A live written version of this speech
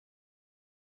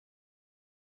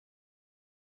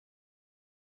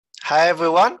Hi,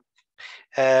 everyone.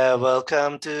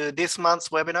 Welcome to this month's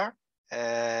webinar.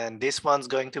 And this one's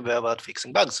going to be about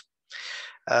fixing bugs.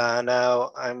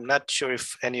 Now, I'm not sure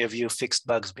if any of you fixed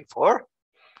bugs before.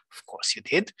 Of course you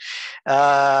did.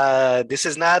 This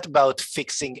is not about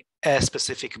fixing a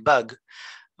specific bug,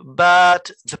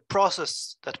 but the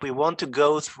process that we want to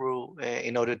go through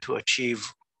in order to achieve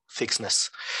fixedness.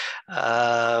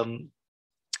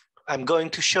 I'm going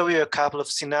to show you a couple of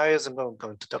scenarios. I'm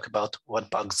going to talk about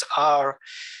what bugs are.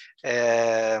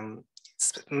 It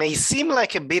may seem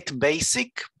like a bit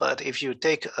basic, but if you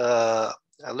take a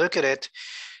look at it,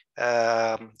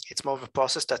 it's more of a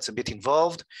process that's a bit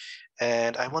involved.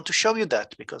 And I want to show you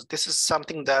that because this is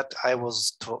something that I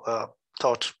was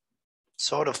taught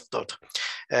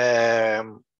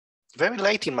very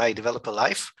late in my developer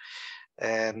life.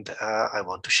 And I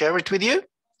want to share it with you,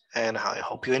 and I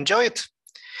hope you enjoy it.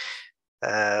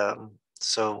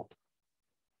 So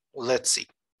let's see.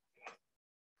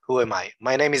 Who am I?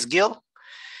 My name is Gil.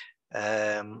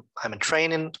 I'm a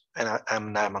training and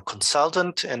I'm a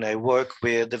consultant, and I work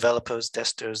with developers,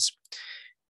 testers,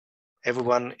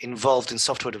 everyone involved in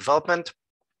software development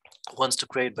who wants to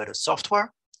create better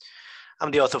software.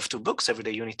 I'm the author of 2 books,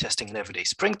 Everyday Unit Testing and Everyday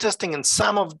Spring Testing, and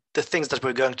some of the things that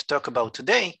we're going to talk about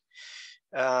today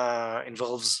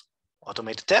involves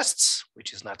automated tests,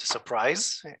 which is not a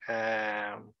surprise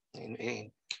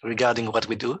regarding what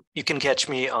we do. You can catch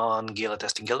me on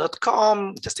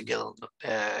gil@testinggil.com,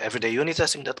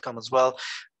 everydayunittesting.com as well.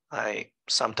 I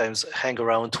sometimes hang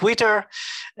around Twitter,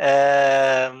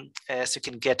 so you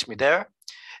can get me there.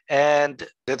 And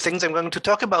the things I'm going to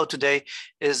talk about today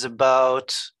is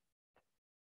about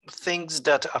things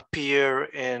that appear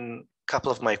in a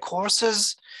couple of my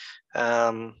courses.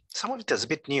 Some of it is a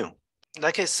bit new.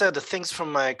 Like I said, the things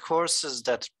from my courses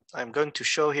that I'm going to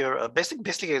show here,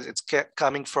 basically it's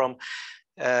coming from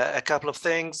a couple of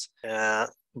things,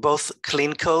 both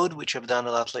clean code, which I've done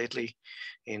a lot lately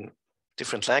in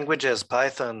different languages,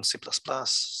 Python, C++,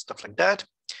 stuff like that,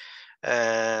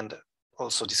 and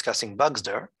also discussing bugs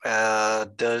there.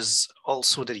 There's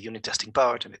also the unit testing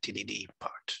part and the TDD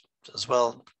part as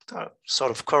well,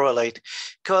 sort of correlate,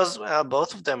 because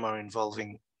both of them are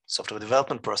involving software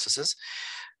development processes.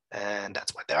 And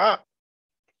that's what they are.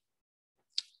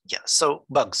 Yeah, so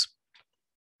bugs.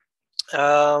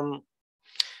 I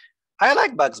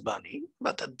like Bugs Bunny,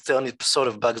 but that's the only sort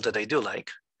of bugs that I do like.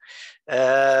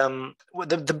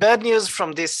 The bad news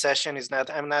from this session is that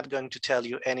I'm not going to tell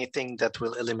you anything that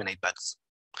will eliminate bugs.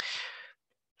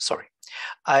 Sorry.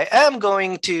 I am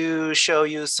going to show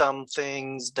you some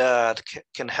things that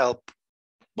can help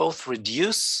both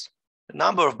reduce the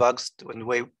number of bugs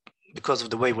because of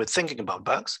the way we're thinking about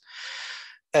bugs,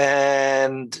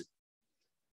 and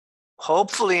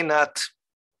hopefully not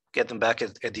get them back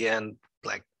at the end,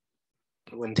 like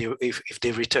when if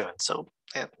they return. So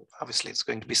obviously it's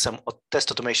going to be some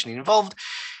test automation involved,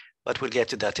 but we'll get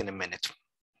to that in a minute.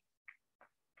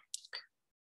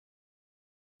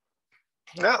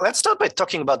 Now, let's start by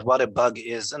talking about what a bug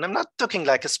is. And I'm not talking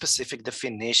like a specific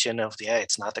definition of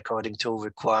it's not according to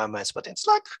requirements, but it's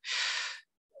like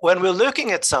when we're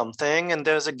looking at something and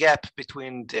there's a gap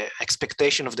between the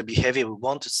expectation of the behavior we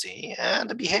want to see and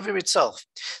the behavior itself.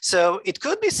 So it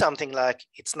could be something like,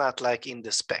 it's not like in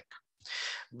the spec,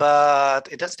 but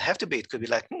it doesn't have to be. It could be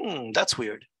like, that's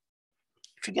weird.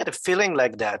 If you get a feeling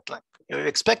like that, like you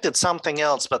expected something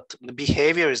else, but the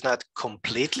behavior is not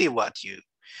completely what you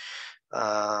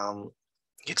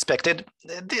expected,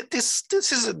 this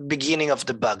is the beginning of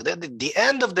the bug. The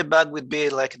end of the bug would be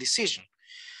like a decision.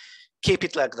 Keep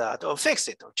it like that, or fix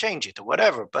it, or change it, or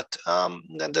whatever. But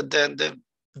the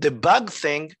bug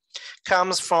thing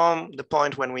comes from the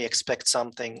point when we expect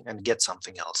something and get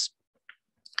something else.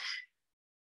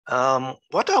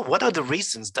 What are the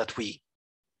reasons that we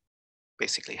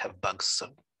basically have bugs? So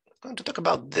I'm going to talk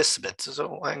about this a bit.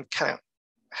 So I kind of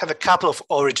have a couple of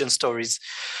origin stories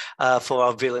for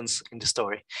our villains in the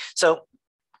story. So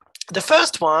the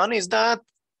first one is that,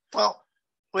 well,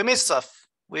 we miss stuff.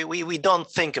 We don't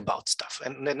think about stuff,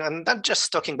 and I'm not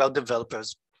just talking about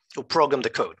developers who program the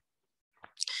code.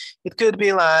 It could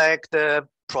be like the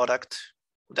product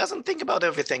who doesn't think about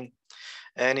everything,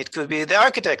 and it could be the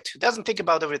architect who doesn't think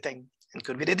about everything. It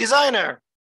could be the designer,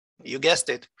 you guessed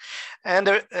it, and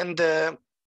the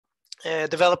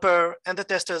developer and the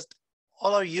testers.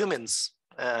 All are humans.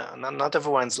 Not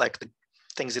everyone's like the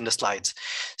things in the slides.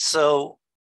 So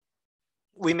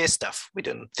we miss stuff. We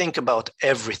don't think about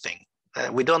everything.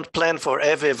 We don't plan for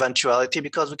every eventuality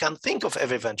because we can't think of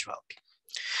every eventuality.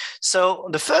 So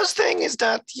the first thing is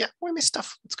that, we miss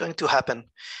stuff. It's going to happen.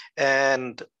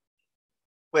 And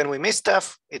when we miss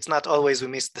stuff, it's not always we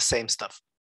miss the same stuff.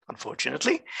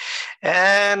 unfortunately.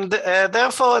 And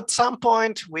therefore, at some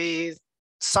point,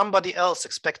 somebody else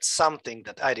expects something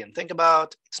that I didn't think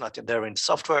about. It's not there in the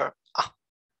software. Ah,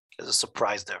 there's a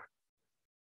surprise there.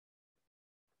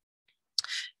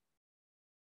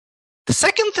 The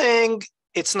second thing,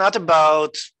 it's not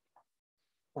about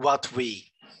what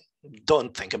we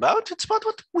don't think about. It's about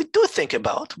what we do think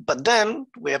about, but then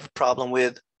we have a problem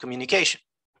with communication.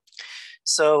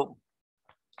 So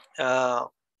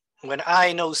when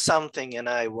I know something and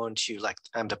I want you, like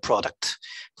I'm the product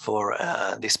for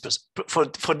this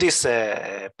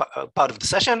part of the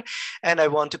session, and I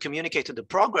want to communicate to the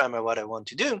programmer what I want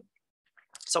to do.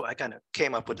 So I kind of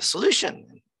came up with a solution.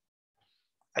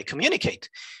 I communicate.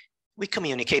 We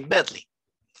communicate badly.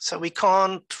 So we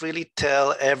can't really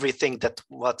tell everything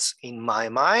what's in my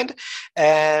mind.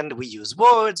 And we use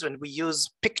words, and we use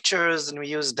pictures, and we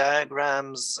use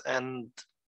diagrams and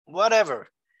whatever.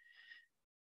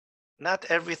 Not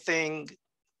everything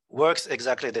works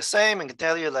exactly the same. I can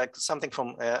tell you like something from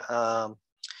a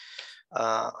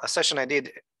session I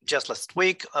did just last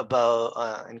week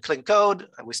about in clean code.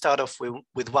 We start off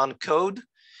with one code.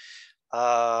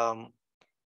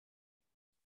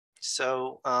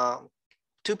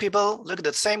 Two people looked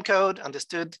at the same code,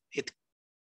 understood it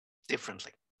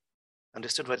differently,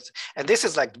 understood what it's, and this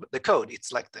is like the code.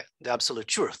 It's like the absolute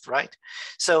truth, right?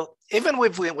 So even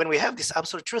when we have this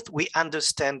absolute truth, we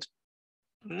understand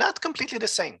not completely the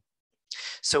same.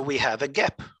 So we have a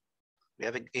gap. We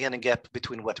have a gap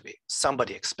between what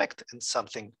somebody expect and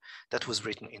something that was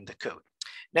written in the code.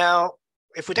 Now,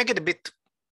 if we take it a bit,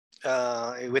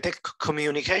 we take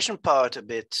communication part a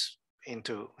bit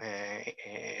into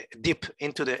deep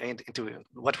into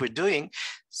what we're doing.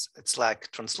 It's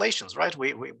like translations, right?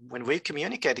 When we're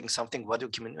communicating something, what do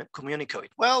we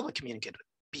communicate? Well, we communicate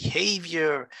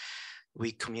behavior,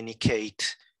 we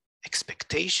communicate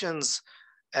expectations,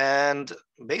 and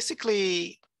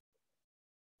basically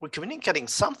we're communicating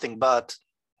something, but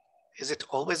is it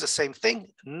always the same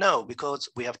thing? No, because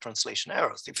we have translation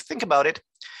errors. If you think about it,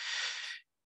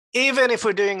 even if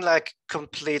we're doing like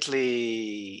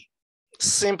completely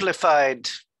simplified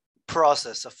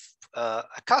process of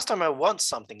a customer wants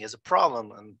something as a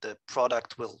problem, and the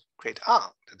product will create,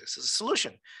 this is a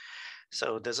solution.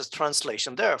 So there's a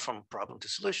translation there from problem to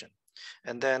solution.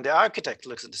 And then the architect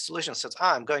looks at the solution and says,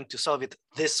 I'm going to solve it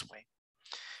this way.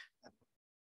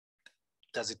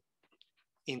 Does it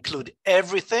include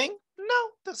everything? No,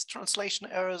 there's translation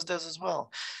errors there as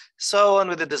well. So on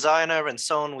with the designer and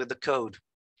so on with the code.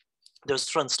 There's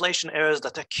translation errors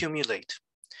that accumulate.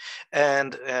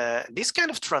 And these kind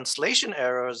of translation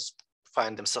errors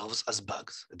find themselves as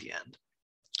bugs at the end.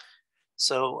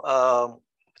 So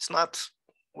it's not,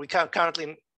 we can't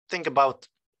currently think about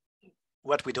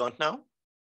what we don't know,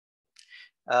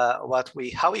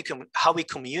 how we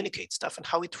communicate stuff and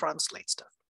how we translate stuff.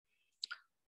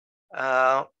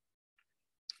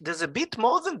 There's a bit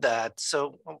more than that.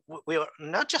 So we are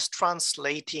not just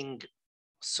translating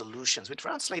solutions, we're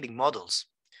translating models.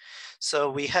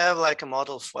 So we have like a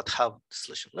model for how the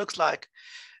solution looks like,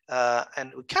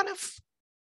 and we kind of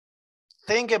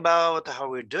think about how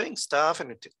we're doing stuff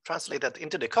and translate that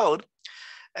into the code,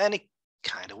 and it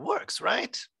kind of works,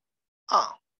 right?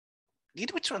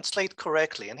 Did we translate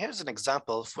correctly? And here's an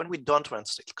example of when we don't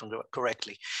translate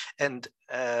correctly. And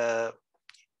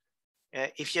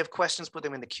if you have questions, put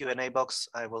them in the Q&A box.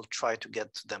 I will try to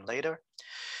get to them later.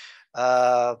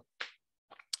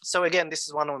 So again, this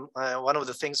is one of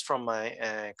the things from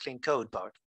my clean code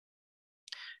part.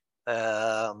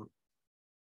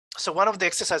 So one of the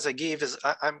exercises I give is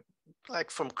I'm like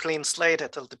from clean slate. I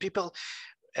tell the people,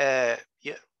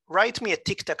 write me a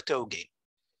tic-tac-toe game.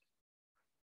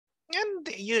 And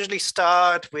they usually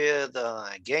start with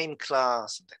a game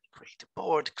class, and then create a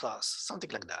board class, something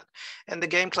like that. And the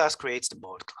game class creates the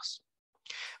board class,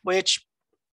 which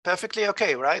perfectly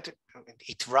okay, right?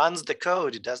 It runs the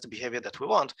code, it does the behavior that we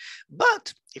want.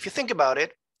 But if you think about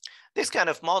it, this kind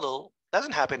of model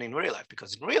doesn't happen in real life,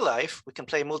 because in real life, we can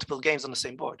play multiple games on the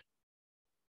same board.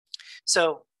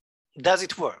 So does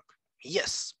it work?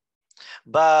 Yes.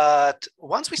 But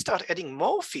once we start adding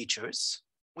more features,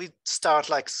 we start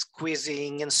like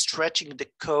squeezing and stretching the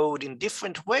code in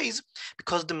different ways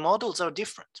because the models are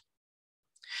different.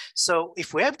 So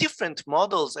if we have different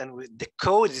models and the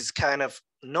code is kind of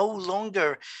no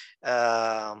longer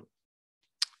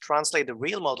translate the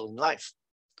real model in life,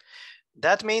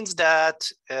 that means that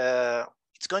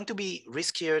it's going to be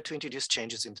riskier to introduce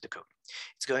changes into the code.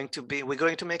 We're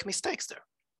going to make mistakes there.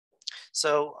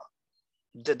 So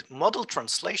the model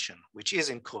translation, which is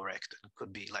incorrect, and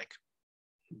could be like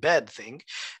bad thing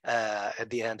at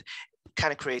the end,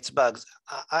 kind of creates bugs.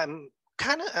 I'm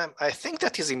I think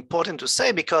that is important to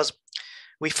say, because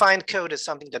we find code as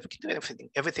something that we can do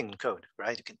everything in code,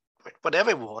 right? You can write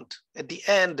whatever we want. At the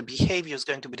end, the behavior is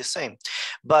going to be the same.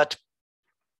 But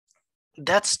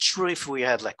that's true if we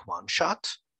had like one shot.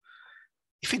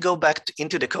 If we go back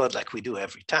into the code like we do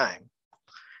every time,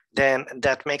 then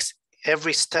that makes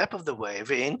every step of the way,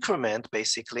 every increment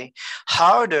basically,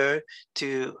 harder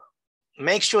to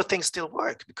make sure things still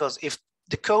work. Because if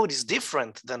the code is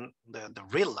different than the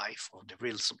real life or the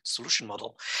real solution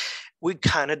model, we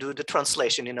kind of do the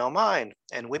translation in our mind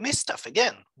and we miss stuff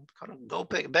again, kind of go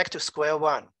back to square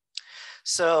one.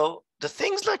 So the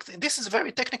things like this is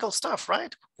very technical stuff,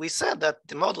 right? We said that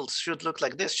the models should look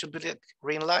like this, should be like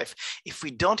real life. If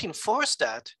we don't enforce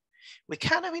that, we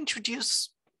kind of introduce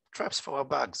traps for our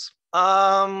bugs.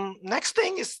 Next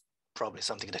thing is probably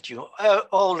something that you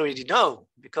already know,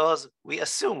 because we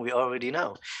assume we already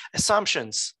know.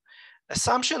 Assumptions.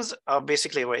 Assumptions are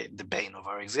basically the bane of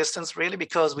our existence, really,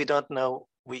 because we don't know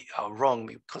we are wrong,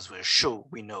 because we're sure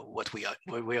we know what we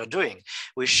are doing.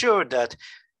 We're sure that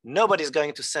nobody's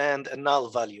going to send a null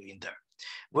value in there.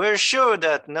 We're sure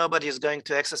that nobody is going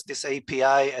to access this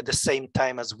API at the same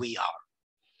time as we are.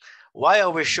 Why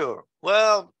are we sure?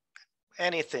 Well,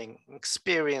 anything.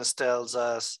 Experience tells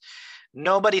us.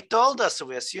 Nobody told us, so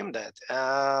we assume that.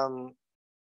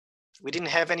 We didn't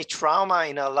have any trauma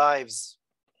in our lives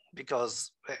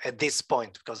because at this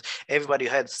point, because everybody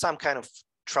had some kind of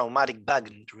traumatic bug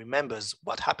and remembers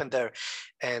what happened there,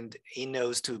 and he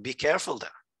knows to be careful there.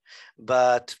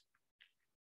 But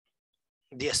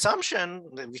the assumption,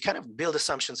 we kind of build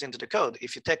assumptions into the code.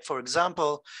 If you take, for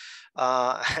example,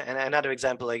 and another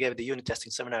example I gave the unit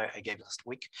testing seminar I gave last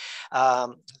week,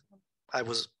 I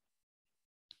was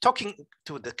talking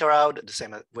to the crowd the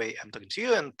same way I'm talking to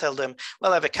you and tell them,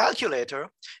 well, I have a calculator,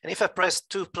 and if I press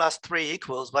 2 + 3 =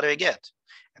 what do I get?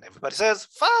 And everybody says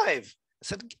 5. I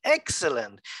said,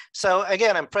 excellent. So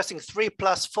again, I'm pressing 3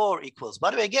 + 4 =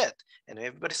 what do I get? And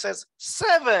everybody says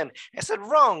 7. I said,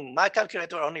 wrong. My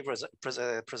calculator only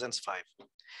presents 5.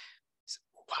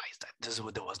 Why is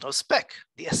that? There was no spec.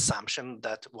 The assumption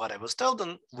that what I was told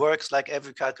them works like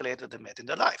every calculator they met in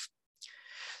their life.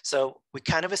 So we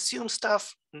kind of assume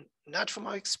stuff, not from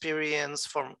our experience,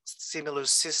 from similar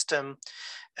system.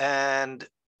 And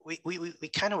we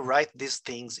kind of write these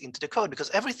things into the code, because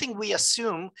everything we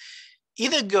assume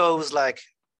either goes like,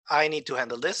 I need to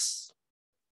handle this,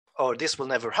 or this will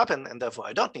never happen, and therefore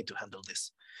I don't need to handle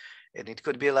this. And it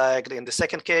could be like, in the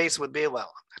second case would be,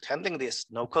 well, I'm not handling this,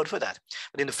 no code for that.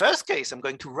 But in the first case, I'm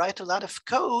going to write a lot of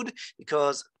code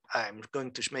because I'm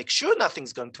going to make sure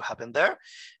nothing's going to happen there.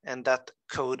 And that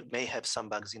code may have some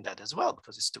bugs in that as well,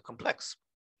 because it's too complex.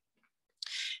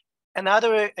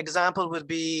 Another example would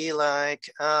be like,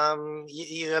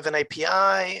 you have an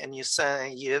API and you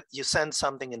send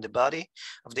something in the body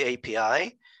of the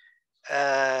API.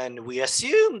 And we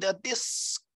assume that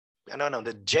this, I don't know,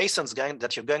 the JSON's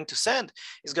that you're going to send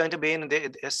is going to be in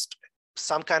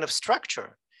some kind of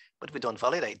structure, but we don't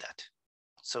validate that.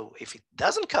 So if it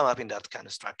doesn't come up in that kind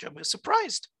of structure, we're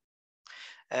surprised.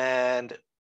 And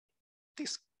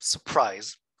this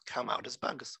surprise come out as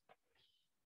bugs.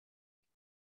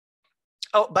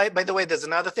 Oh, by the way, there's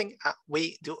another thing.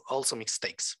 We do also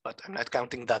mistakes, but I'm not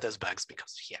counting that as bugs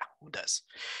because, yeah, who does?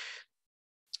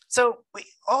 So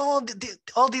all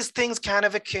these things kind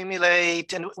of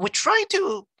accumulate, and we try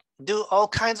to do all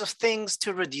kinds of things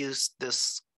to reduce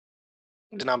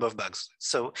the number of bugs.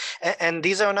 So, and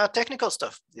these are not technical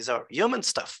stuff. These are human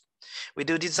stuff. We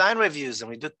do design reviews and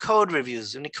we do code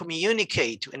reviews and we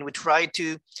communicate and we try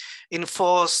to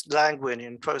enforce language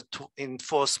and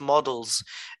enforce models.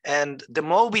 And the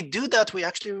more we do that, we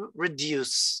actually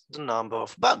reduce the number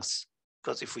of bugs.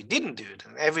 Because if we didn't do it,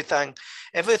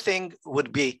 everything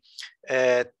would be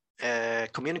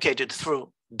communicated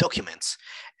through documents.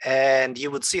 And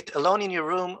you would sit alone in your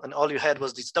room and all you had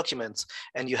was these documents,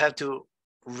 and you have to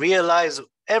realize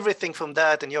everything from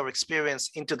that and your experience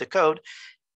into the code.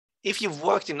 If you've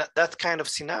worked in that kind of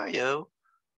scenario,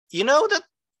 you know that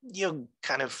you're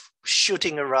kind of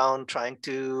shooting around trying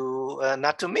to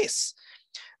not to miss.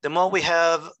 The more we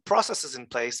have processes in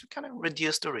place, we kind of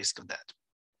reduce the risk of that.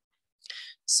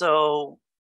 So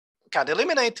can't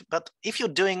eliminate, but if you're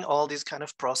doing all these kind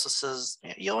of processes,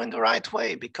 you're in the right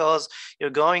way, because you're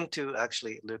going to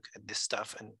actually look at this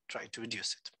stuff and try to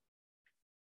reduce it.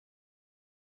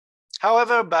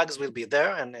 However, bugs will be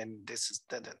there, and this is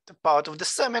the part of the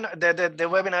seminar, the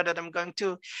webinar that I'm going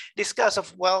to discuss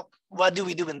of, well, what do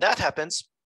we do when that happens?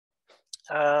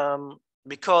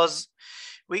 Because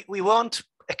we want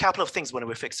a couple of things when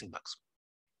we're fixing bugs.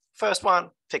 First one,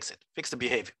 fix it, fix the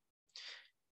behavior.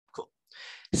 Cool.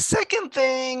 Second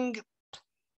thing,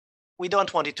 we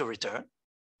don't want it to return.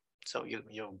 So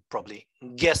you're probably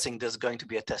guessing there's going to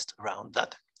be a test around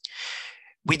that.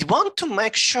 We want to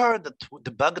make sure that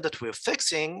the bug that we're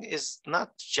fixing is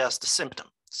not just a symptom.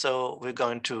 So we're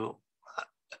going to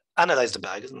analyze the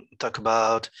bug and talk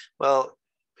about, well,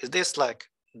 is this like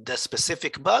the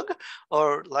specific bug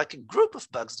or like a group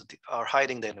of bugs that are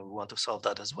hiding there, and we want to solve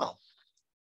that as well.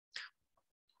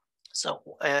 So,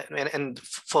 and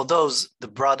for those, the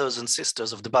brothers and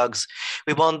sisters of the bugs,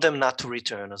 we want them not to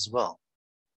return as well.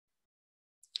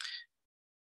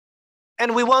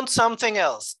 And we want something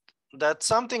else. That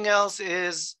something else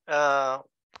is,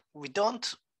 we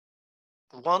don't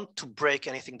want to break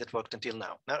anything that worked until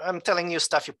now. Now, I'm telling you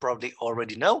stuff you probably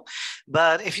already know,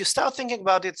 but if you start thinking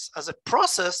about it as a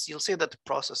process, you'll see that the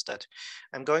process that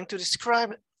I'm going to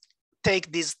describe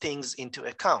take these things into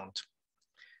account.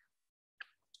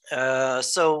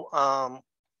 So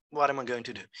what am I going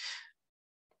to do?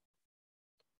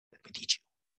 Let me teach you.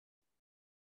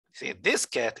 See, this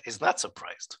cat is not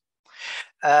surprised.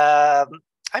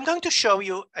 I'm going to show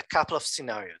you a couple of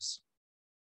scenarios.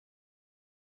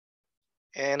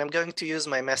 And I'm going to use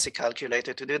my messy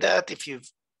calculator to do that. If you've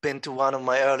been to one of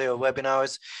my earlier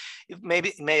webinars, you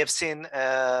may have seen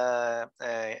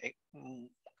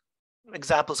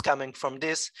examples coming from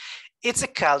this. It's a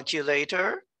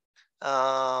calculator.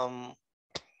 Doesn't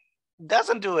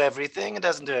do everything. It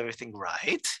doesn't do everything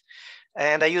right.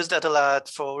 And I use that a lot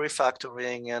for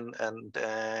refactoring and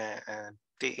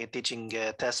teaching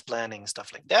test planning,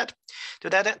 stuff like that.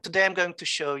 Today I'm going to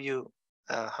show you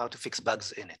how to fix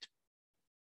bugs in it.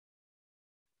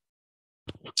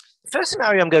 The first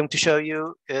scenario I'm going to show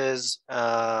you is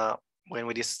when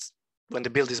the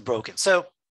build is broken. So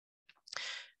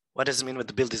what does it mean when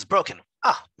the build is broken?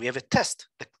 We have a test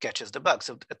that catches the bug.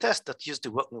 So a test that used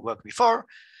to work before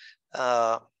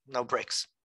now breaks.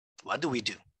 What do we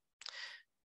do?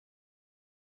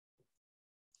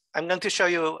 I'm going to show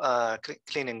you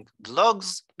cleaning the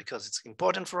logs because it's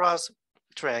important for us.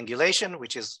 Triangulation,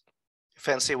 which is a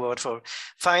fancy word for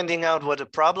finding out what the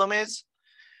problem is.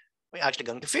 We're actually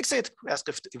going to fix it. We ask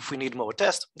if we need more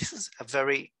tests. This is a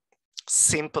very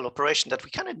simple operation that we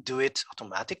cannot do it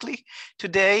automatically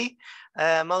today,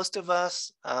 most of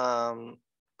us,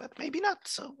 but maybe not.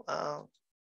 So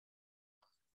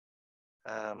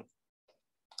I'm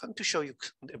going to show you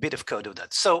a bit of code of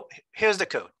that. So here's the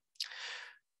code.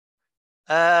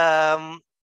 Yeah,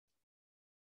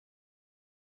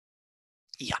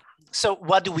 so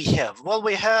what do we have? Well,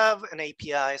 we have an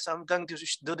API. So I'm going to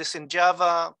do this in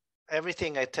Java.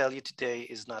 Everything I tell you today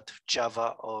is not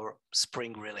Java or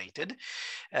Spring related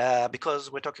because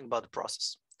we're talking about the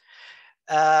process.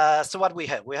 So what we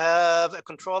have a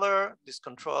controller. This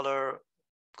controller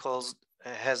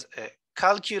has a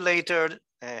calculator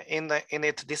in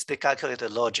it. This is the calculator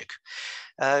logic.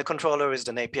 Controller is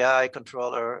an API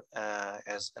controller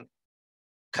as a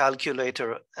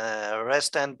calculator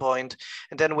REST endpoint,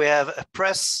 and then we have a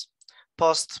press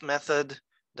post method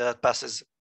that passes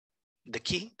the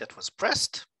key that was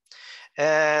pressed,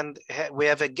 and we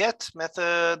have a get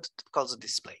method that calls a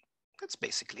display. That's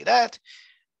basically that.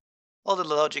 All the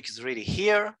logic is really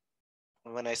here.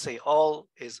 When I say all,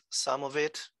 is some of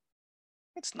it.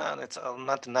 It's not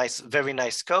a nice, very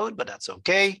nice code, but that's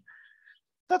okay.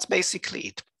 That's basically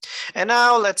it. And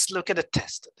now let's look at the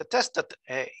test. The test that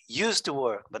used to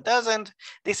work but doesn't.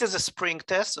 This is a Spring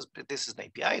test. This is an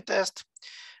API test.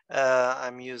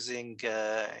 I'm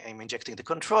injecting the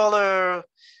controller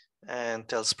and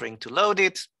tell Spring to load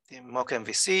it. The mock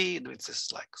MVC, which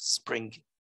is like Spring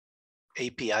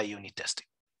API unit testing.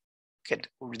 Okay,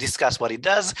 we'll discuss what it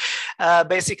does.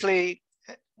 Basically,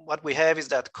 what we have is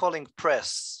that calling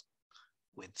press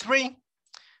with 3,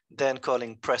 then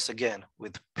calling press again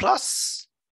with plus,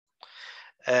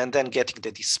 and then getting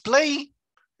the display.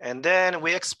 And then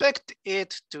we expect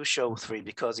it to show 3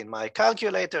 because in my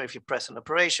calculator, if you press an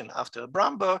operation after a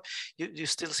number, you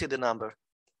still see the number.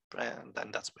 And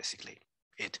then that's basically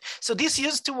it. So this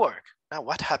used to work. Now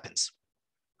what happens?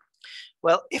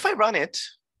 Well, if I run it,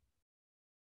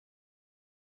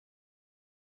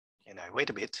 and I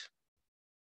wait a bit,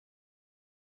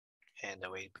 and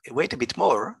I wait a bit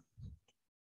more,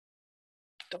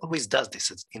 it always does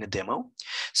this in a demo.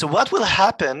 So what will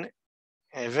happen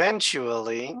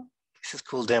eventually, this is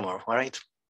cool demo, right?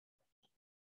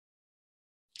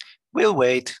 We'll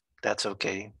wait, that's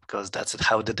okay, because that's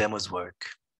how the demos work.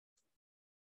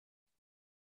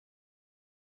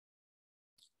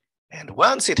 And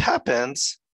once it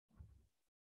happens,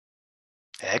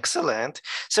 excellent.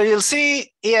 So you'll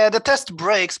see, yeah, the test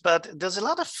breaks, but there's a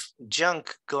lot of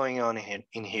junk going on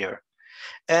in here.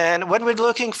 And when we're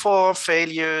looking for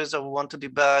failures or want to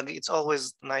debug, it's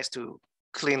always nice to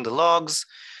clean the logs.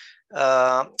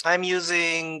 I'm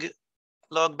using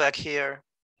log back here.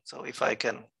 So if I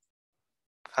can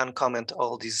uncomment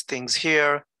all these things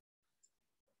here,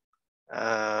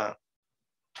 and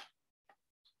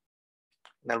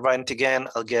I'll run it again,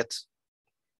 I'll get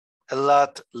a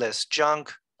lot less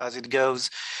junk as it goes.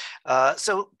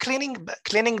 So cleaning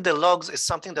the logs is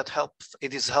something that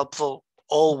it is helpful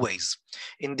always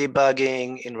in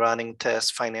debugging, in running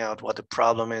tests, finding out what the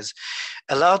problem is.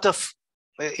 A lot of,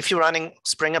 if you're running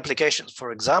Spring applications,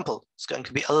 for example, it's going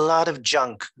to be a lot of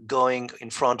junk going in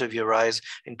front of your eyes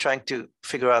and trying to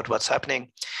figure out what's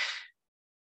happening.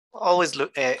 Always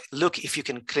look if you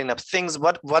can clean up things.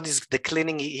 What is the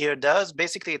cleaning here does?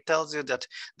 Basically, it tells you that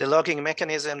the logging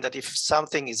mechanism, that if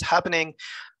something is happening,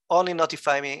 only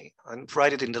notify me and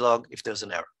write it in the log if there's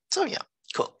an error. So yeah,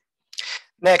 cool.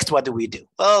 Next, what do?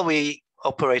 Well, we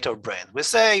operate our brain. We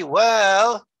say,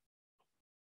 well,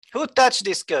 who touched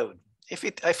this code?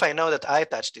 If I know that I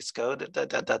touched this code,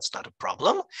 that's not a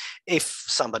problem. If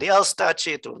somebody else touched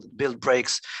it or the build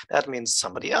breaks, that means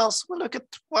somebody else will look at,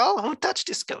 well, who touched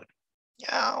this code?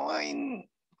 Yeah,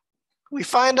 we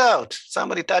find out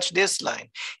somebody touched this line.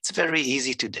 It's very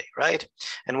easy today, right?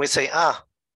 And we say,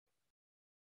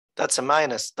 that's a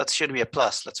minus, that should be a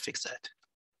plus, let's fix that.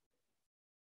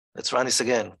 Let's run this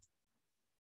again.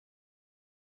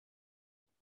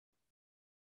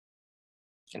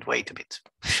 And wait a bit.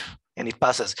 And it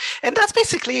passes. And that's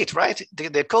basically it, right?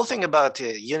 The cool thing about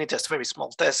unit tests, very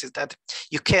small tests, is that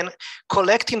you can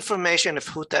collect information of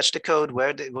who touched the code,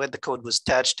 where the code was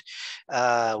touched,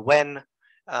 when.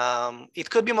 It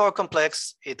could be more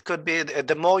complex. It could be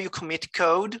the more you commit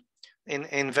code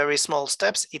in very small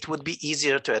steps, it would be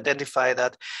easier to identify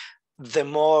that. The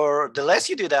less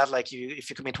you do that, like if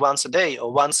you commit once a day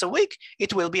or once a week,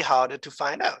 it will be harder to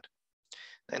find out.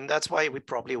 And that's why we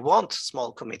probably want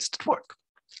small commits that work.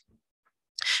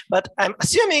 But I'm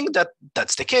assuming that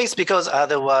that's the case, because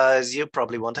otherwise you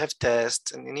probably won't have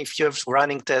tests. And if you're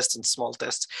running tests and small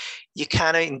tests, you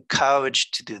kind of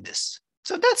encouraged to do this.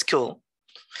 So that's cool.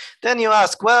 Then you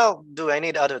ask, well, do I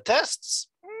need other tests?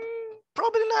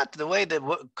 Probably not. The way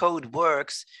the code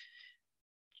works,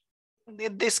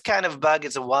 this kind of bug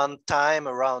is a one-time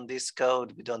around this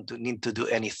code. We don't need to do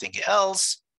anything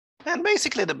else. And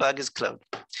basically the bug is closed.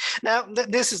 Now,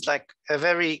 this is like a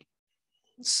very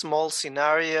small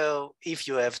scenario if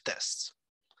you have tests.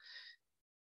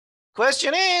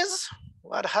 Question is,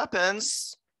 what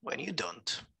happens when you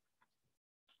don't?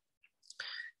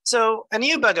 So a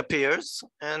new bug appears,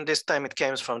 and this time it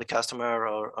comes from the customer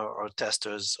or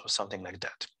testers or something like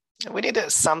that. And we need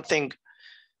something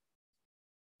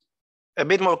a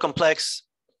bit more complex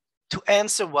to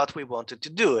answer what we wanted to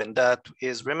do. And that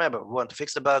is, remember, we want to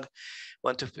fix the bug,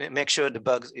 want to make sure the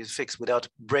bug is fixed without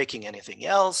breaking anything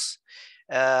else.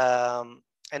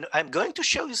 And I'm going to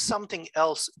show you something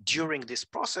else during this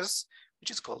process,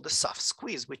 which is called the Saff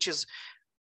Squeeze, which is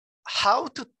how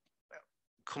to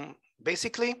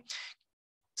basically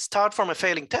start from a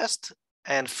failing test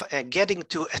and getting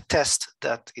to a test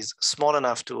that is small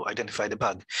enough to identify the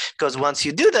bug. Because once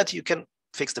you do that, you can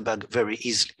fix the bug very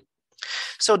easily.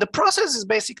 So the process is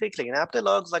basically cleaning up the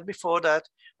logs like before that,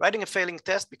 writing a failing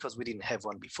test because we didn't have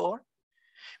one before.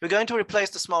 We're going to replace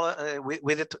the smaller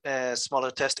with a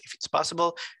smaller test if it's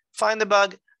possible. Find the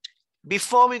bug.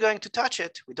 Before we're going to touch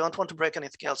it, we don't want to break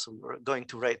anything else. So we're going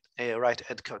to write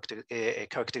a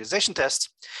characterization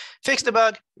test, fix the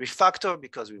bug, refactor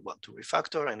because we want to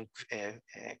refactor and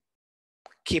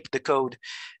keep the code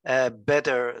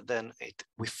better than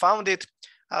we found it.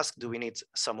 Ask, do we need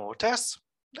some more tests?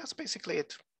 That's basically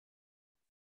it.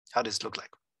 How does it look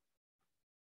like?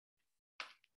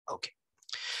 Okay.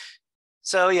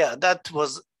 So yeah, that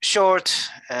was short,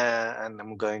 and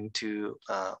I'm going to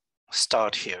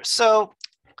start here. So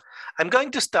I'm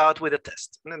going to start with a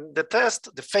test. And the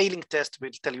test, the failing test, will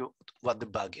tell you what the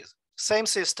bug is. Same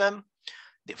system,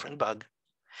 different bug.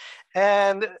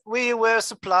 And we were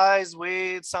supplied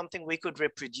with something we could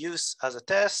reproduce as a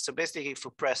test. So basically, if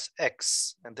we press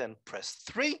X and then press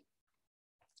 3,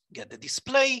 get the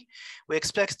display, we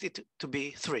expect it to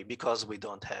be 3 because we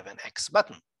don't have an X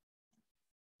button.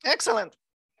 Excellent.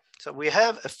 So we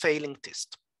have a failing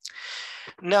test.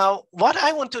 Now, what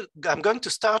I'm going to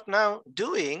start now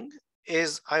doing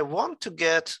is I want to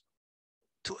get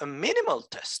to a minimal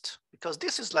test, because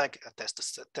this is like a test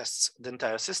that tests the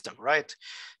entire system, right?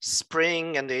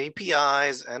 Spring and the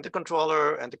APIs and the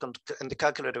controller and the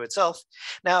calculator itself.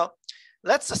 Now,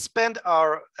 let's suspend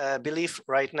our belief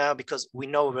right now because we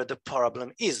know where the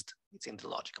problem is. It's in the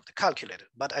logic of the calculator.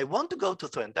 But I want to go to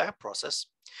the entire process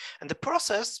And the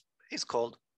process is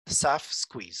called the Saff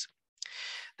Squeeze.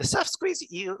 The Saff Squeeze,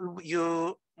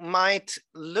 you might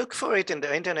look for it in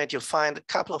the internet. You'll find a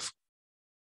couple of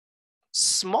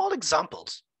small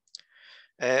examples.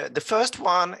 The first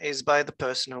one is by the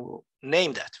person who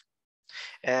named that.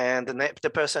 And the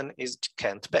person is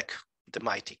Kent Beck, the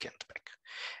mighty Kent Beck,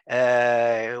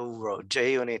 who wrote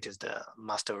JUnit, is the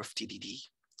master of TDD.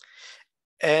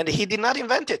 And he did not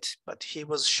invent it, but he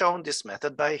was shown this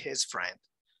method by his friend.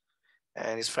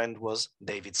 And his friend was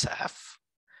David Saff.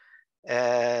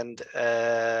 And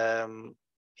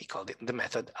he called it the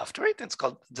method after it. It's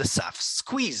called the Saff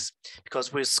Squeeze,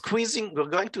 because we're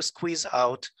going to squeeze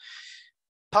out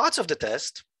parts of the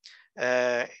test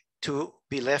to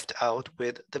be left out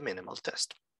with the minimal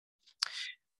test.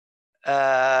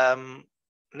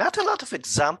 Not a lot of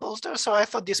examples there, so I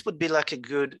thought this would be like a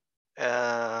good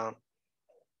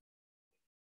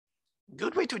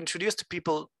way to introduce to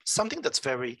people something that's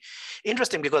very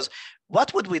interesting, because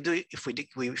what would we do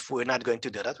if we're not going to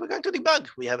do that? We're going to debug.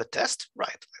 We have a test,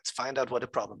 right? Let's find out what the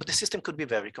problem, but the system could be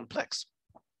very complex.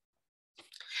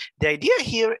 The idea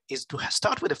here is to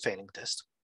start with a failing test.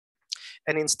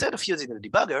 And instead of using the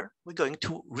debugger, we're going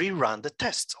to rerun the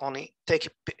tests, only take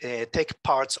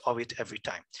parts of it every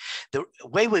time. The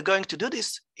way we're going to do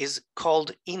this is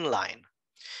called inline.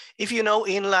 If you know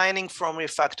inlining from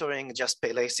refactoring, just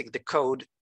basic the code.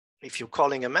 If you're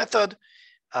calling a method,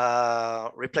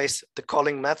 replace the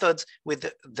calling methods with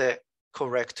the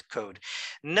correct code.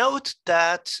 Note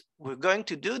that we're going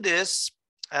to do this.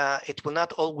 It will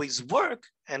not always work,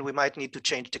 and we might need to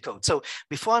change the code. So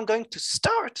before I'm going to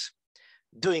start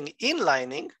doing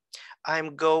inlining,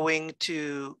 I'm going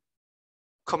to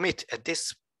commit at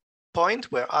this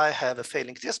point where I have a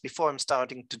failing test before I'm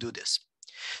starting to do this.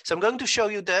 So I'm going to show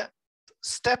you the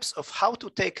steps of how to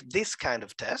take this kind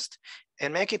of test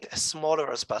and make it as smaller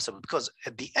as possible, because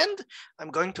at the end, I'm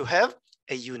going to have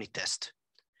a unit test,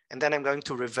 and then I'm going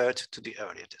to revert to the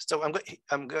earlier test. So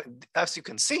I'm going, as you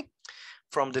can see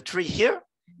from the tree here,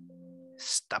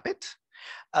 stop it.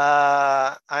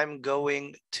 I'm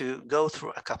going to go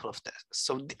through a couple of tests.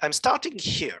 So I'm starting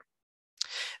here.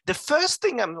 The first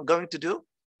thing I'm going to do,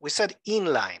 we said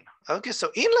inline. Okay, so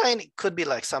inline could be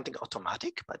like something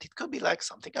automatic, but it could be like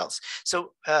something else.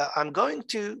 So I'm going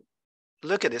to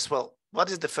look at this. Well,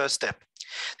 what is the first step?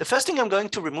 The first thing I'm going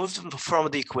to remove from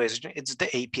the equation is the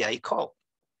API call.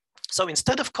 So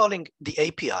instead of calling the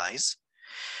APIs,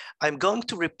 I'm going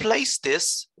to replace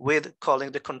this with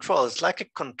calling the controller. It's like a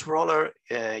controller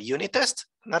unit test,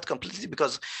 not completely,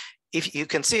 because if you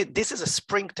can see, this is a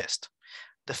Spring test.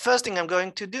 The first thing I'm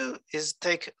going to do is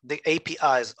take the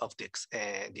APIs of the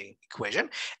equation,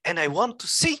 and I want to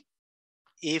see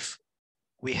if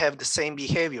we have the same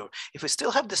behavior. If we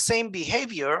still have the same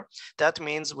behavior, that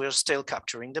means we're still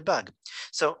capturing the bug.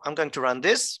 So I'm going to run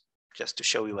this just to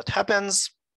show you what happens.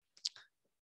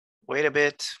 Wait a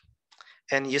bit.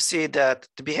 And you see that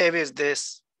the behavior is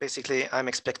this. Basically, I'm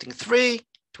expecting 3,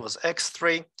 it was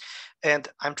x3. And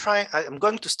I'm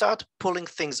going to start pulling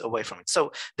things away from it.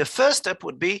 So the first step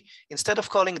would be, instead of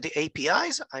calling the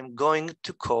APIs, I'm going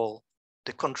to call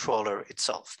the controller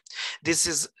itself. This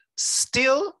is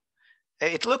still,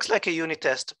 it looks like a unit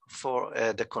test for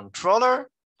the controller.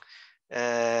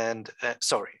 And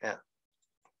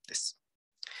this.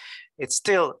 It's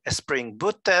still a Spring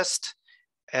Boot test.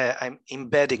 I'm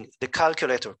embedding the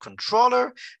calculator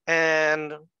controller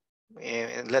and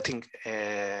letting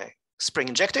Spring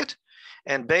inject it,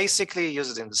 and basically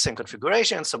use it in the same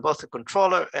configuration. So both the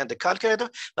controller and the calculator,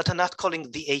 but I'm not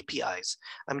calling the APIs.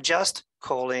 I'm just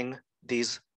calling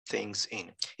these things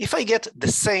in. If I get the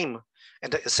same,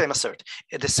 and the same assert,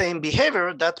 the same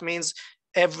behavior, that means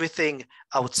everything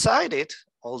outside it,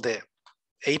 all the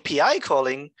API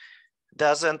calling,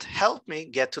 doesn't help me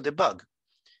get to the bug.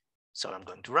 So I'm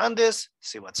going to run this,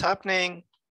 see what's happening.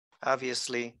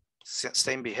 Obviously,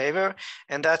 same behavior,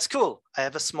 and that's cool. I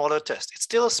have a smaller test. It's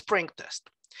still a Spring test.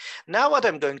 Now what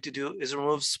I'm going to do is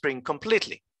remove Spring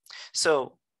completely.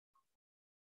 So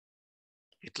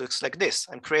it looks like this.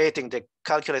 I'm creating the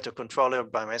calculator controller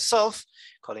by myself,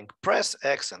 calling press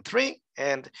X and 3,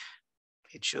 and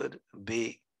it should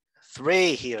be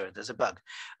 3 here. There's a bug.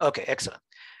 Okay, excellent.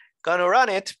 Gonna run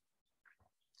it.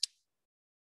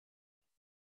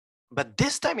 But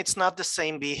this time it's not the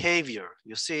same behavior.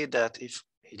 You see that if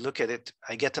you look at it,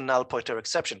 I get a null pointer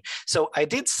exception. So I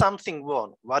did something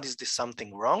wrong. What is this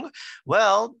something wrong?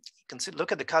 Well, you can see,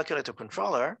 look at the calculator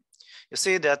controller. You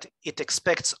see that it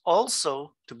expects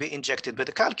also to be injected with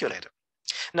the calculator.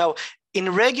 Now, in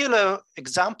regular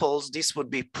examples, this would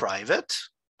be private,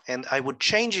 and I would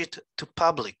change it to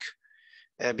public.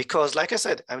 because like I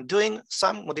said, I'm doing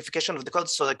some modification of the code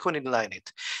so I couldn't inline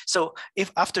it. So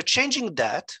if after changing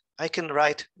that, I can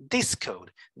write this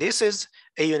code. This is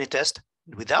a unit test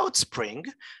without Spring.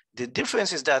 The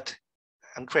difference is that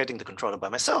I'm creating the controller by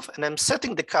myself and I'm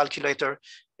setting the calculator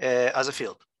as a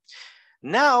field.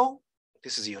 Now,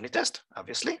 this is a unit test,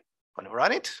 obviously. When I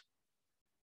run it,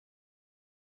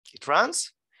 it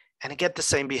runs and I get the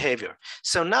same behavior.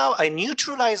 So now I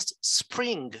neutralized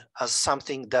Spring as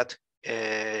something that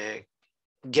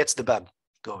gets the bug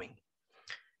going.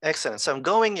 Excellent. So I'm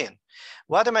going in.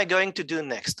 What am I going to do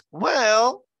next?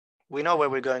 Well, we know where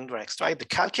we're going next, right? The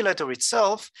calculator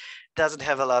itself doesn't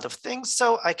have a lot of things,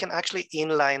 so I can actually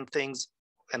inline things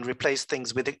and replace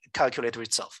things with the calculator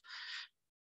itself.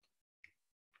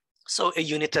 So a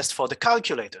unit test for the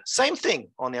calculator, same thing,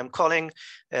 only I'm calling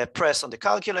press on the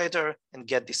calculator and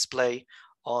get display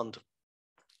on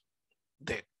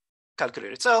the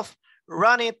calculator itself,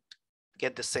 run it,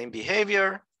 get the same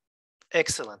behavior.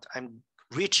 Excellent, I'm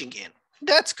reaching in.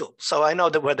 That's cool. So I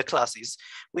know where the class is,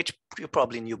 which you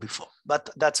probably knew before, but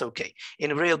that's okay.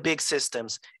 In real big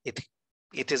systems, it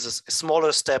is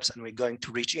smaller steps and we're going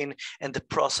to reach in and the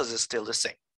process is still the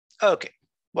same. Okay,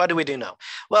 what do we do now?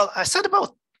 Well, I said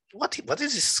about what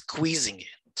is this squeezing in?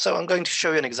 So I'm going to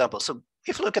show you an example. So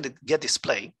if you look at the get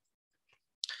display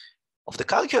of the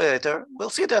calculator, we'll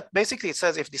see that basically it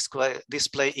says if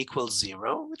display equals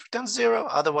 0, it returns 0,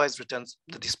 otherwise returns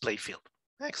the display field.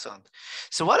 Excellent.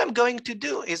 So what I'm going to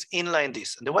do is inline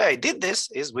this. And the way I did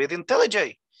this is with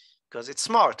IntelliJ, because it's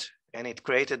smart and it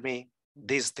created me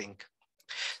this thing.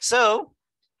 So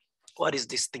what is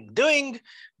this thing doing?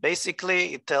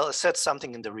 Basically, it sets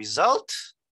something in the result.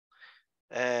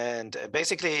 And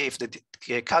basically, if the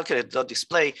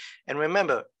calculator.display, and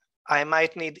remember, I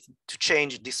might need to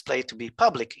change display to be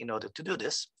public in order to do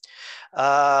this.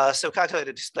 So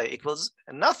calculator display equals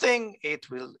nothing, it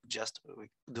will just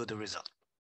do the result.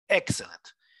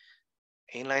 Excellent.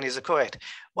 Inline is correct.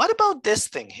 What about this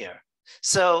thing here?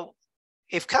 So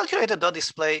if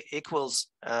calculator.display equals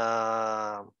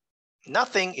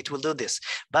nothing, it will do this.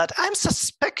 But I'm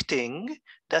suspecting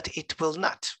that it will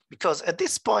not, because at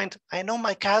this point, I know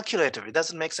my calculator. It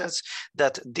doesn't make sense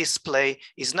that display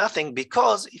is nothing,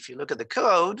 because if you look at the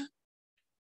code,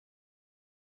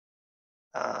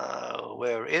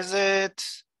 where is it?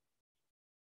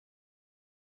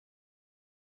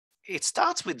 It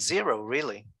starts with 0,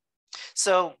 really.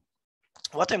 So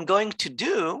what I'm going to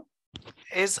do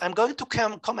is I'm going to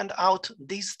comment out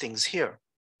these things here.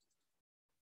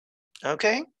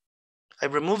 Okay, I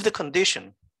remove the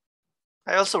condition.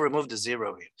 I also remove the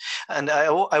 0 here. And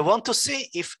I want to see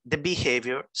if the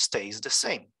behavior stays the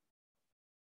same.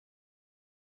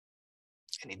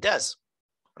 And it does.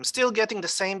 I'm still getting the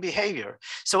same behavior.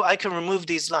 So I can remove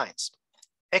these lines.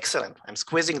 Excellent. I'm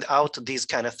squeezing out these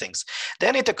kind of things.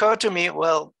 Then it occurred to me,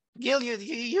 well, Gil,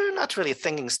 you're not really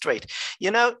thinking straight.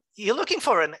 You know, you're looking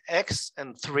for an X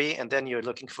and 3, and then you're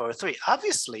looking for a 3.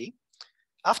 Obviously,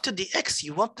 after the X,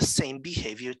 you want the same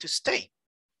behavior to stay.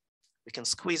 We can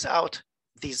squeeze out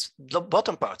these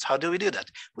bottom parts. How do we do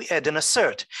that? We add an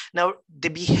assert. Now, the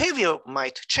behavior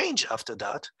might change after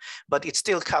that, but it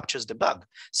still captures the bug.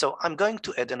 So I'm going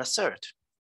to add an assert.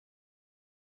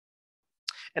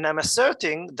 And I'm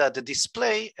asserting that the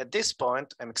display at this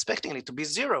point, I'm expecting it to be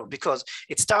 0 because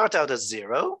it started out as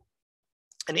 0.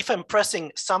 And if I'm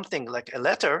pressing something like a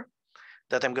letter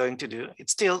that I'm going to do, it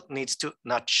still needs to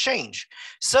not change.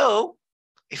 So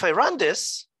if I run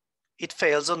this, it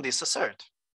fails on this assert.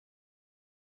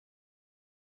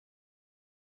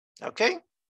 Okay.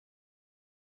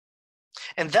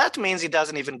 And that means it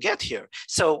doesn't even get here.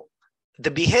 So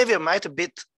the behavior might a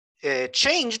bit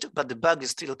changed, but the bug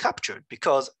is still captured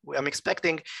because I'm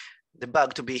expecting the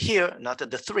bug to be here, not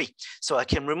at the 3. So I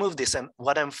can remove this. And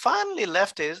what I'm finally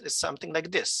left is something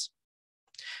like this.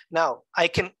 Now I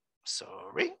can,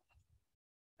 sorry,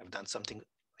 I've done something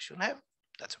I shouldn't have.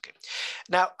 That's okay.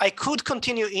 Now I could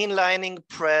continue inlining,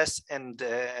 press, and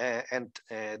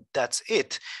that's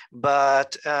it.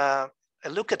 But a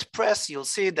look at press, you'll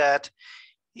see that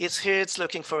it's here. It's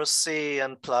looking for a C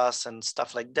and plus and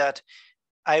stuff like that.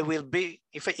 I will be,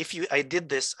 if I did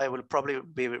this, I will probably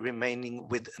be remaining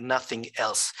with nothing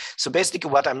else. So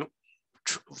basically what I'm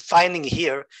finding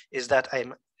here is that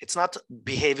it's not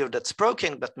behavior that's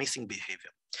broken, but missing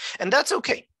behavior. And that's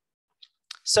okay.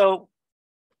 So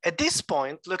at this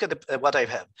point, look at what I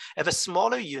have. I have a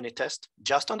smaller unit test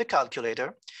just on the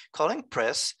calculator, calling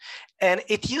press, and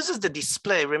it uses the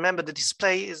display. Remember, the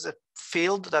display is a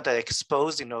field that I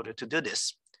exposed in order to do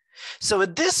this. So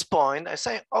at this point, I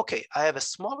say, okay, I have a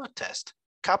smaller test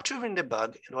capturing the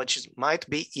bug, which might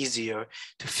be easier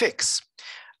to fix.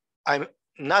 I'm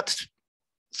not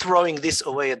throwing this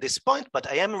away at this point, but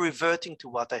I am reverting to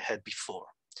what I had before.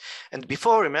 And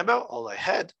before, remember, all I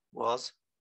had was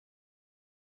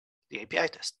the API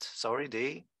test. Sorry,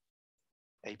 the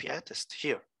API test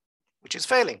here, which is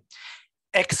failing.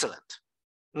 Excellent.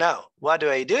 Now, what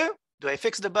do? Do I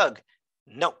fix the bug?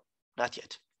 No, not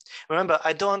yet. Remember,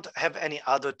 I don't have any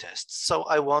other tests, so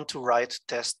I want to write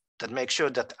tests that make sure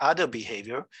that other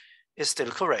behavior is still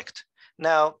correct.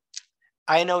 Now,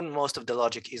 I know most of the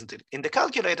logic isn't in the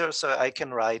calculator, so I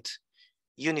can write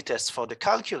unit tests for the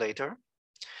calculator.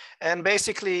 And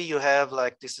basically you have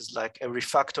like, this is like a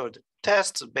refactored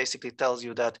test. It basically tells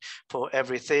you that for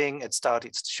everything at start,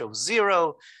 it shows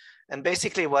 0. And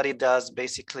basically what it does,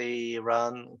 basically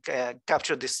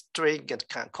capture this string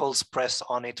and calls press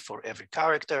on it for every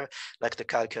character, like the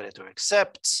calculator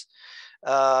accepts.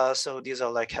 So these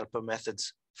are like helper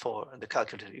methods for the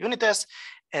calculator unit test.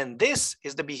 And this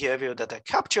is the behavior that I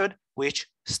captured, which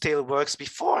still works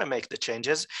before I make the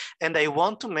changes. And I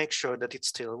want to make sure that it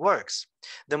still works.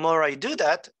 The more I do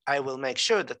that, I will make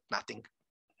sure that nothing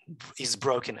is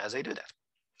broken as I do that.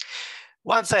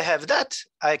 Once I have that,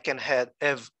 I can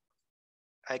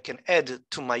add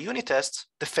to my unit tests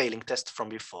the failing test from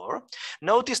before.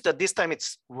 Notice that this time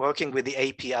it's working with the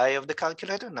API of the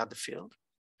calculator, not the field.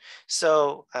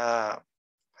 So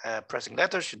pressing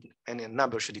letter any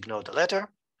number should ignore the letter.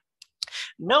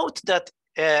 Note that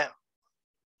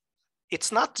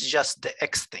it's not just the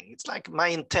X thing. It's like my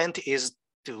intent is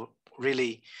to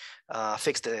really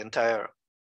fix the entire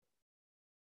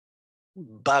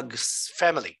bugs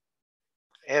family.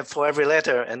 And for every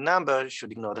letter and number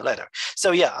should ignore the letter.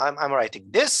 So yeah, I'm writing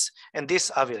this, and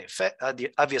this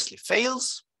obviously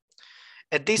fails.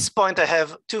 At this point, I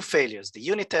have two failures, the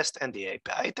unit test and the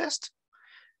API test.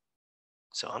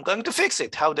 So I'm going to fix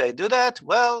it. How do I do that?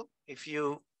 Well, if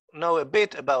you know a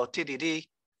bit about TDD,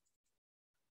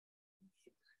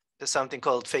 there's something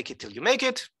called fake it till you make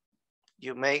it.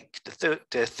 You make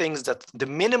the things the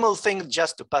minimal thing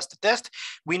just to pass the test.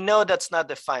 We know that's not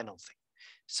the final thing.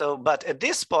 So, but at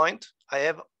this point, I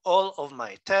have all of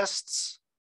my tests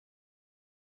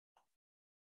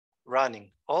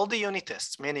running, all the unit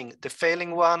tests, meaning the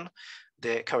failing one,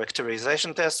 the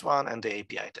characterization test one, and the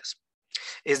API test.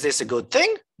 Is this a good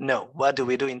thing? No. What do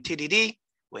we do in TDD?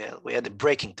 Well, we add a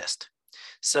breaking test.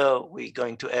 So we're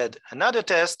going to add another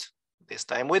test, this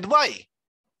time with Y,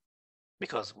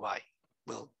 because Y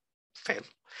will fail.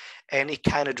 And it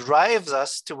kind of drives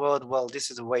us toward, well,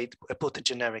 this is a way to put a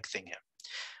generic thing here.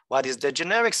 What is the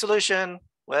generic solution?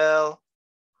 Well,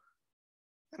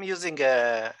 I'm using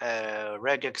a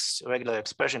regular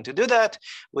expression to do that,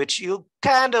 which you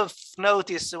kind of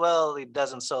notice, well, it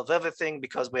doesn't solve everything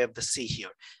because we have the C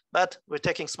here, but we're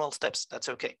taking small steps, that's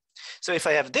okay. So if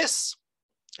I have this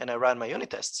and I run my unit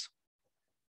tests,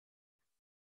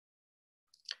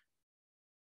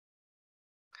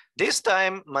 this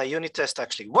time my unit test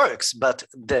actually works, but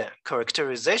the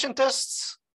characterization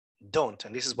tests don't.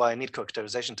 And this is why I need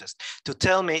characterization tests to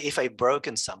tell me if I've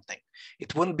broken something.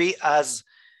 It wouldn't be as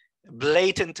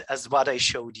blatant as what I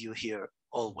showed you here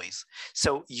always.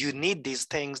 So you need these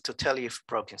things to tell you if you've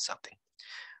broken something.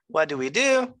 What do?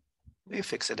 We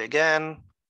fix it again.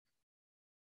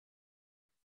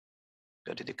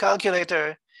 Go to the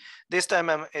calculator. This time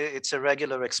it's a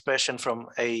regular expression from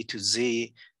A to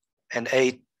Z and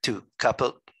A to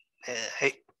capital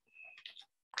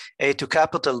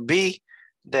B,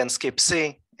 then skip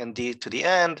C and D to the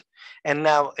end. And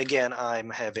now again,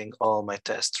 I'm having all my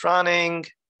tests running.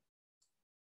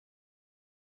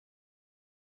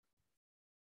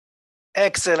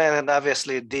 Excellent, and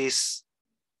obviously this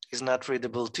is not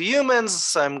readable to humans.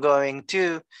 So I'm going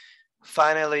to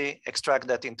finally extract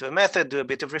that into a method, do a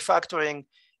bit of refactoring.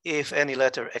 If any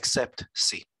letter except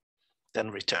C, then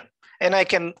return. And I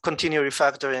can continue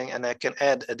refactoring, and I can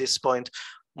add at this point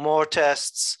more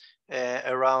tests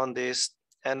around this.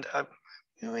 And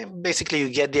basically you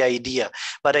get the idea.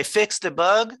 But I fixed the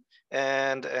bug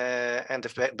and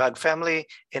the bug family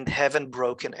and haven't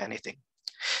broken anything.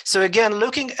 So again,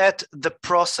 looking at the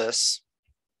process,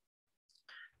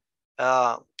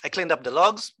 I cleaned up the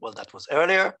logs. Well, that was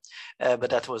earlier, but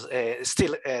that was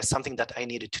still something that I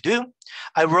needed to do.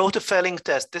 I wrote a failing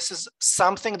test. This is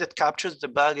something that captures the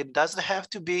bug. It doesn't have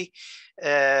to be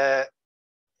at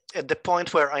the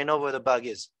point where I know where the bug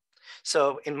is.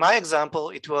 So in my example,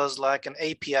 it was like an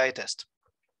API test.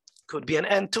 Could be an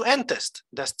end-to-end test.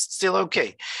 That's still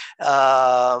okay.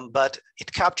 But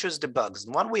it captures the bugs.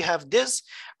 And when we have this,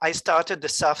 I started the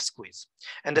Saff Squeeze.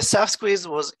 And the Saff Squeeze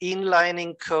was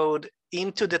inlining code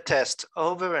into the test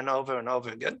over and over and over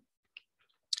again,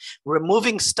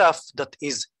 removing stuff that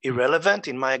is irrelevant.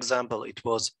 In my example, it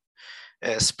was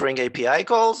Spring API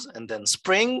calls, and then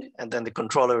Spring, and then the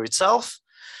controller itself,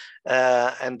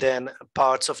 and then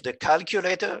parts of the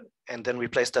calculator, and then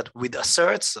replace that with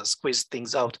asserts, squeeze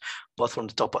things out both from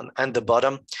the top and the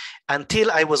bottom,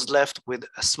 until I was left with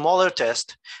a smaller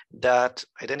test that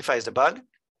identifies the bug.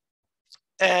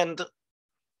 And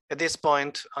at this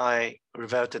point, I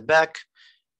reverted back,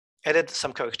 added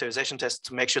some characterization tests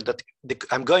to make sure that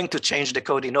I'm going to change the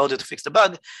code in order to fix the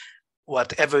bug.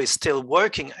 Whatever is still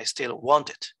working, I still want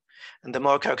it. And the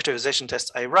more characterization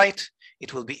tests I write,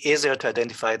 it will be easier to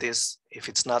identify this if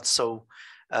it's not so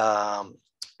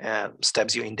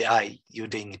stabs you in the eye, you're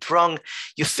doing it wrong.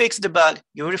 You fix the bug,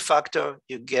 you refactor,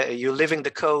 you're leaving the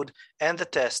code and the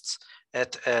tests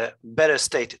at a better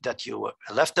state that you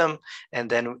left them, and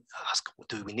then ask,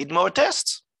 do we need more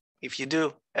tests? If you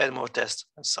do, add more tests,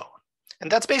 and so on.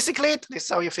 And that's basically it. This is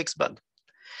how you fix bug.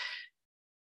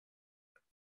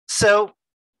 So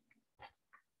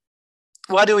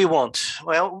what do we want?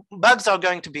 Well, bugs are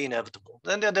going to be inevitable.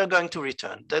 Then they're going to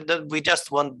return. We just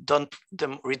don't want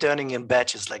them returning in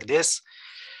batches like this.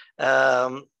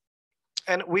 And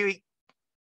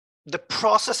the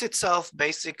process itself,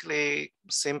 basically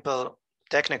simple,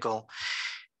 technical,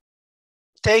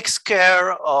 takes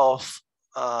care of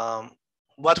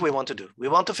what we want to do. We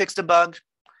want to fix the bug.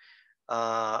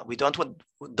 We don't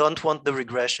want the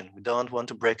regression. We don't want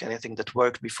to break anything that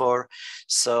worked before.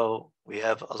 So we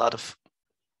have a lot of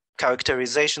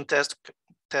characterization tests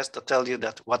that tell you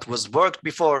that what was worked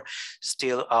before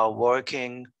still are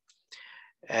working,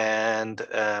 and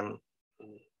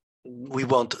we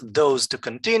want those to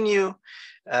continue.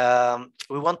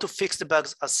 We want to fix the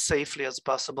bugs as safely as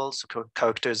possible. So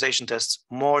characterization tests,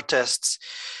 more tests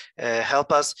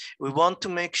help us. We want to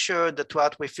make sure that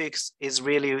what we fix is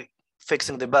really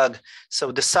fixing the bug.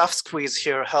 So the Saff Squeeze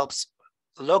here helps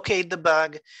locate the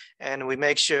bug, and we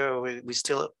make sure we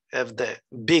still have the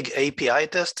big API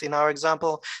test in our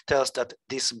example, tells that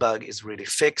this bug is really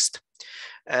fixed.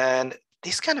 And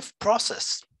this kind of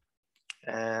process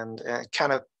and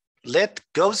kind of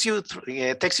takes you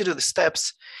to the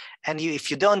steps, and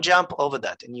if you don't jump over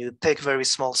that and you take very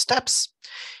small steps,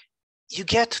 you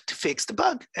get to fix the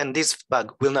bug, and this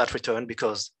bug will not return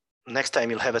because next time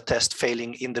you'll have a test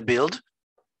failing in the build,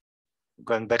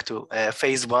 going back to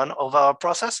phase 1 of our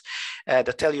process,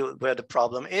 that tell you where the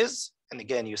problem is. And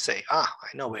again, you say, I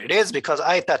know where it is because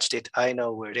I touched it. I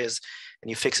know where it is, and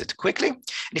you fix it quickly. And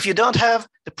if you don't have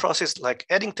the process like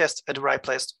adding tests at the right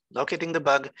place, locating the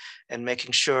bug, and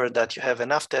making sure that you have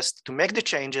enough tests to make the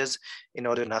changes in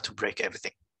order not to break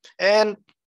everything. And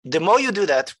the more you do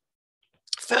that,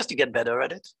 first you get better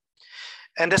at it.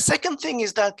 And the second thing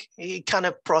is that you kind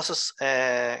of process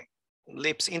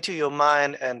leaps into your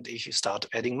mind, and if you start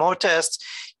adding more tests,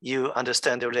 you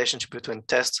understand the relationship between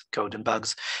tests, code, and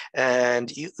bugs,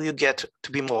 and you get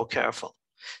to be more careful.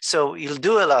 So you'll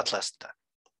do a lot less of that.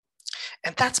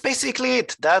 And that's basically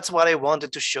it. That's what I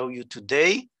wanted to show you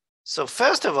today. So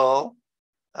first of all,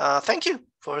 thank you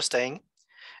for staying,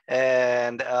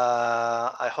 and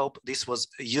I hope this was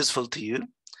useful to you.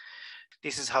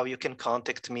 This is how you can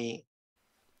contact me.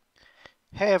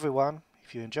 Hey everyone,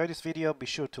 if you enjoyed this video, be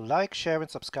sure to like, share and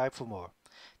subscribe for more.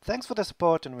 Thanks for the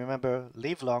support, and remember,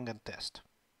 live long and test.